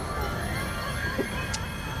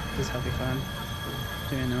 This is healthy fun.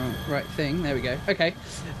 Doing the right thing. There we go. Okay.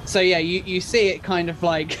 So yeah, you see it kind of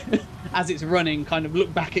like as it's running, kind of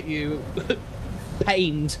look back at you,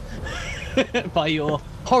 pained by your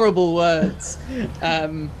horrible words.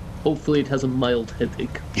 Hopefully it has a mild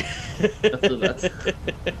headache after that.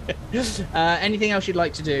 Anything else you'd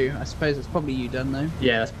like to do? I suppose it's probably you done though.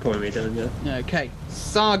 Yeah, that's probably me done, yeah. Okay.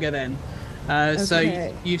 Saga then. So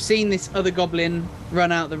Okay. you've seen this other goblin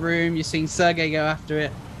run out the room. You've seen Sergei go after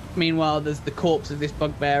it. Meanwhile, there's the corpse of this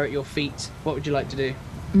bugbear at your feet. What would you like to do?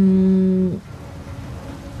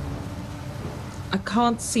 I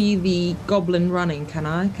can't see the goblin running, can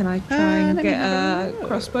I? Can I try and let me get have a a look.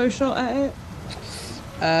 crossbow shot at it?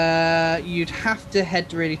 You'd have to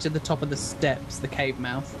head really to the top of the steps, the cave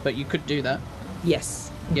mouth, but you could do that.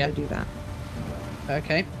 Yes. I'm Yeah. gonna do that.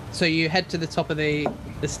 Okay. So you head to the top of the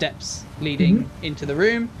steps leading into the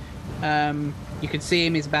room. You can see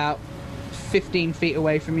him is about 15 feet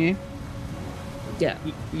away from you. Yeah.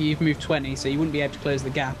 You've moved 20, so you wouldn't be able to close the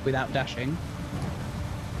gap without dashing.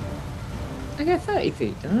 I get 30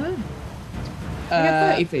 feet, don't I? I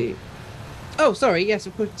get 30 feet. Oh, sorry. Yes,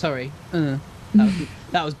 of course. Sorry.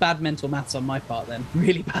 That was bad mental maths on my part then.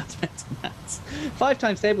 Really bad mental maths. 5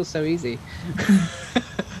 times table's so easy.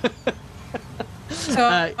 So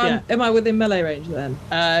yeah. am I within melee range then?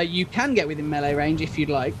 You can get within melee range if you'd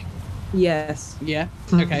like. Yes. Yeah.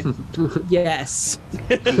 Okay. Yes.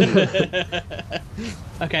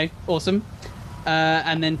 Okay. Awesome.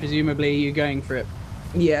 And then presumably you're going for it.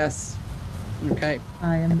 Yes. Okay.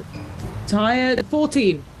 I am tired.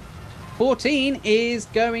 14. 14 is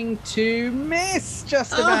going to miss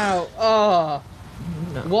just about. Oh,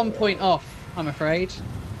 No. 1 point off, I'm afraid.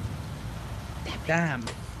 Damn.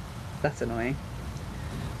 That's annoying.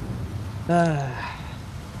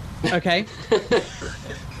 Okay.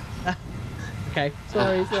 Okay.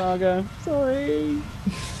 Sorry, Saga. Sorry.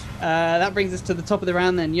 That brings us to the top of the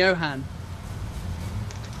round then. Johan.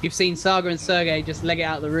 You've seen Saga and Sergei just leg it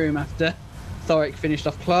out of the room after Thoric finished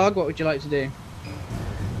off Clark. What would you like to do?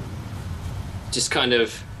 Just kind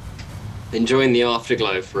of enjoying the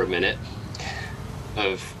afterglow for a minute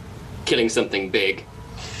of killing something big.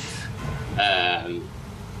 Then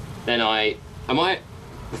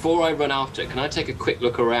before I run after it, can I take a quick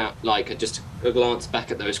look around, like just a glance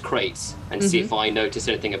back at those crates and see if I notice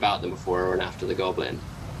anything about them before I run after the goblin?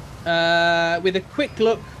 With a quick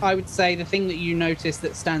look, I would say the thing that you notice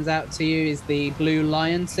that stands out to you is the blue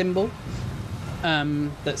lion symbol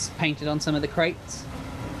that's painted on some of the crates.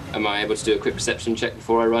 Am I able to do a quick perception check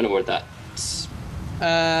before I run, or would that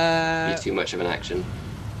be too much of an action?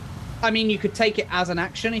 I mean, you could take it as an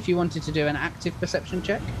action if you wanted to do an active perception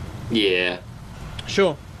check. Yeah.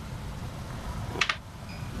 Sure.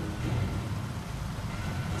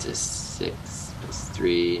 It's a 6 plus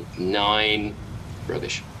 3, 9.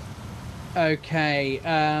 Rubbish. Okay.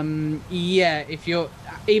 Yeah, if you're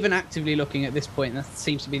even actively looking at this point, that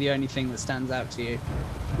seems to be the only thing that stands out to you.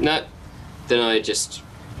 No. Then I just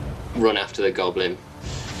run after the goblin.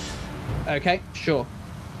 Okay, sure.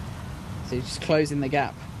 So you're just closing the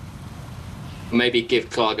gap. Maybe give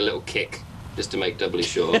Clark a little kick, just to make doubly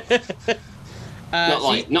sure.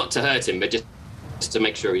 Not to hurt him, but just to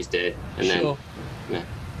make sure he's dead, and Sure.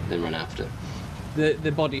 then run after.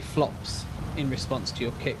 The body flops in response to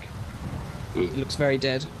your kick. It looks very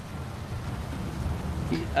dead.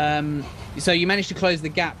 So you managed to close the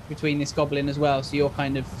gap between this goblin as well, so you're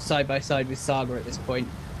kind of side by side with Saga at this point,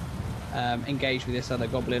 engaged with this other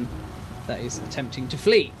goblin that is attempting to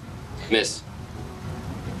flee. Miss.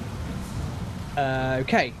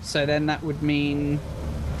 Okay, so then that would mean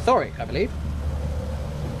Thoric, I believe.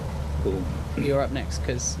 Cool. You're up next,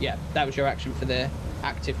 because, yeah, that was your action for the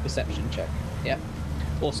active perception check. Yeah.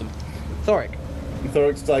 Awesome. Thoric.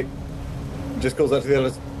 Thoric's like, just calls out to the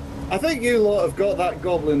others. I think you lot have got that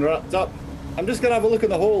goblin wrapped up. I'm just going to have a look in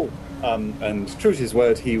the hall. And true to his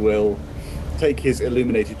word, he will take his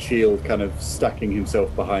illuminated shield, kind of stacking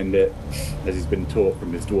himself behind it, as he's been taught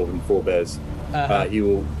from his dwarven forebears. He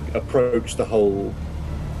will approach the hole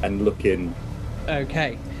and look in.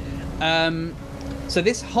 Okay. So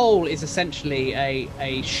this hole is essentially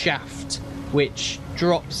a shaft which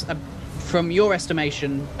drops, from your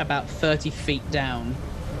estimation, about 30 feet down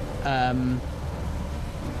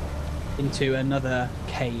into another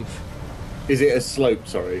cave. Is it a slope,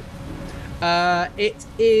 sorry? It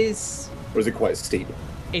is... Or is it quite steep?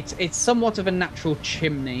 It's somewhat of a natural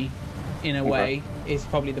chimney, in a way, is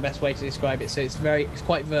probably the best way to describe it. So it's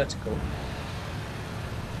quite vertical.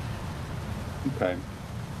 Okay.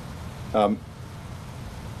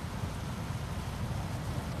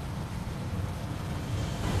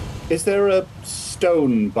 Is there a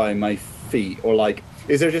stone by my feet, or like,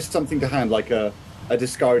 is there just something to hand, like a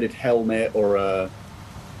discarded helmet or a?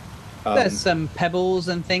 There's some pebbles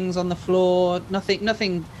and things on the floor.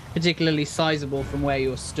 Nothing particularly sizable from where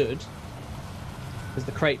you're stood, because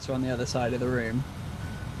the crates are on the other side of the room.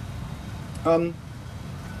 I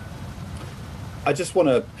just want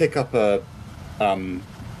to pick up a.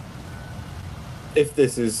 If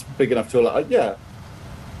this is big enough to allow, yeah.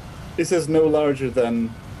 This is no larger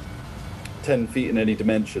than 10 feet in any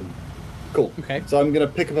dimension. Cool. Okay. So I'm going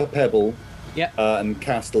to pick up a pebble. Yeah. And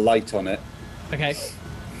cast light on it. Okay.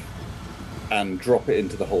 And drop it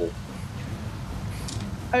into the hole.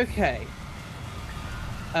 Okay.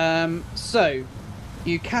 So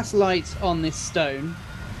you cast light on this stone,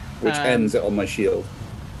 Which ends it on my shield.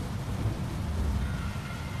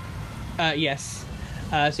 Yes.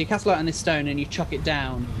 So you cast light on this stone and you chuck it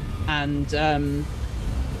down, and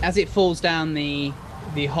as it falls down the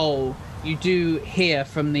hole, you do hear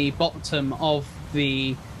from the bottom of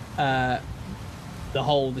the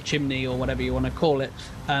hole, the chimney, or whatever you want to call it,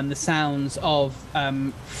 the sounds of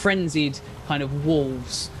frenzied kind of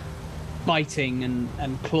wolves biting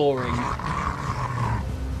and clawing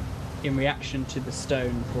in reaction to the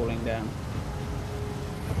stone falling down.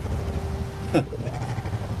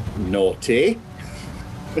 Naughty.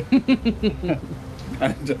 And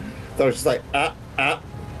I was just like,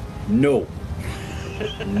 no.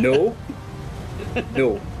 No.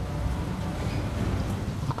 No.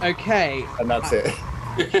 Okay. And that's it.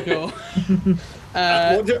 Sure.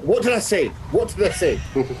 What did I say? What did I say?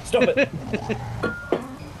 Stop it.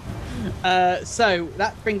 So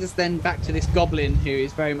that brings us then back to this goblin who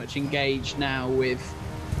is very much engaged now with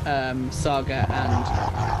Saga,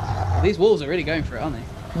 and these wolves are really going for it, aren't they?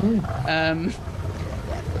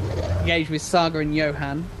 Engaged with Saga and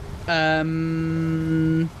Johan.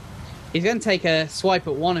 He's going to take a swipe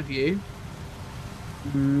at one of you.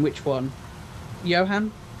 Which one?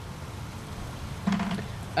 Johan?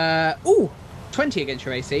 20 against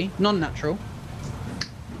your AC. Non-natural.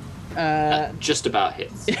 Just about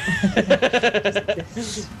hits.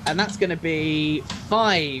 And that's going to be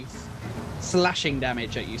 5 slashing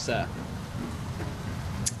damage at you, sir.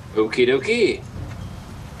 Okie dokie.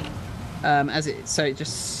 So it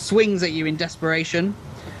just swings at you in desperation,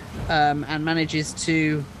 and manages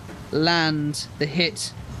to land the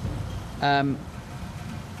hit,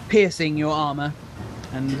 piercing your armor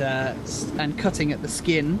and cutting at the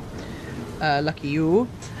skin. Lucky you.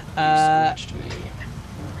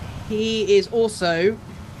 He is also,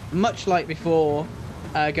 much like before,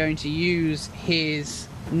 going to use his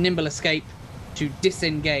nimble escape to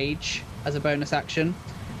disengage as a bonus action,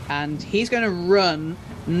 and he's going to run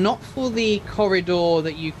not for the corridor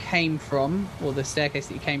that you came from, or the staircase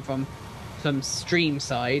that you came from stream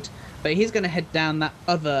side, but he's going to head down that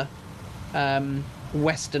other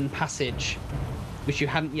western passage, which you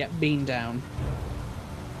hadn't yet been down.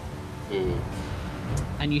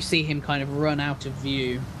 And you see him kind of run out of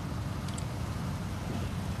view.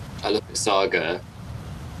 I look at Saga.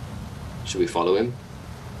 Should we follow him?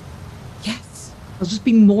 Yes. There'll just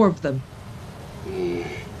be more of them.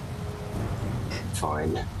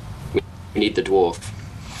 Fine. We need the dwarf.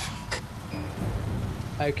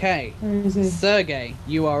 Okay. Where is he? Sergey,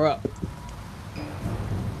 you are up.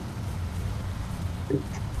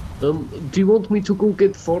 Do you want me to go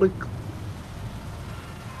get Thoric?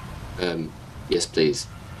 Yes, please.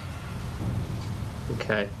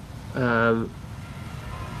 Okay.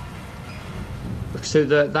 So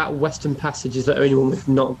that western passage is the only one we've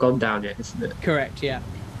not gone down yet, isn't it? Correct, yeah.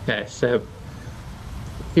 Okay, so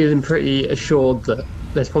feeling pretty assured that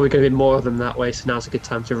there's probably going to be more of them that way, so now's a good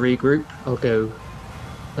time to regroup. I'll go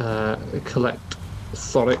collect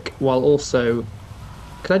Thoric, while also...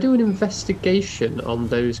 Can I do an investigation on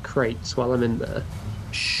those crates while I'm in there?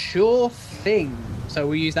 Sure thing. So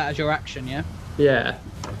we'll use that as your action, yeah? Yeah.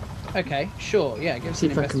 Okay, sure. Yeah, give us See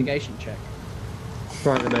an if I can- investigation check.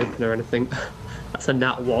 Pry them open or anything. That's a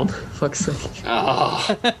nat 1, fuck's sake.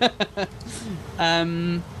 Oh,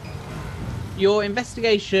 Your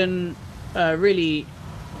investigation really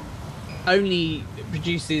only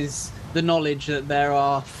produces the knowledge that there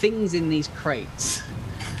are things in these crates.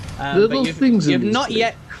 There are but things in you've these not crates.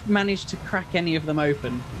 yet managed to crack any of them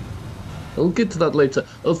open. I'll get to that later.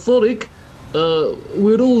 Thoric,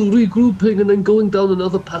 we're all regrouping and then going down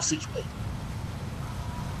another passageway.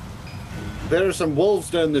 There are some wolves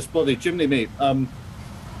down this bloody chimney, mate. I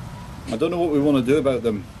don't know what we want to do about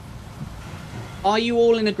them. Are you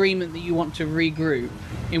all in agreement that you want to regroup?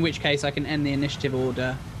 In which case I can end the initiative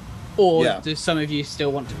order. Or Yeah. do some of you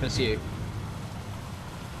still want to pursue?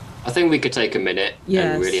 I think we could take a minute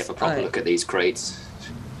Yes, and really have a proper I- look at these crates.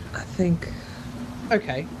 I think.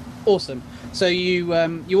 Okay, awesome. So you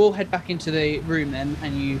all head back into the room then,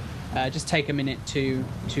 and you just take a minute to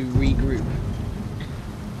regroup,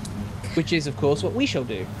 which is of course what we shall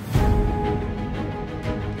do.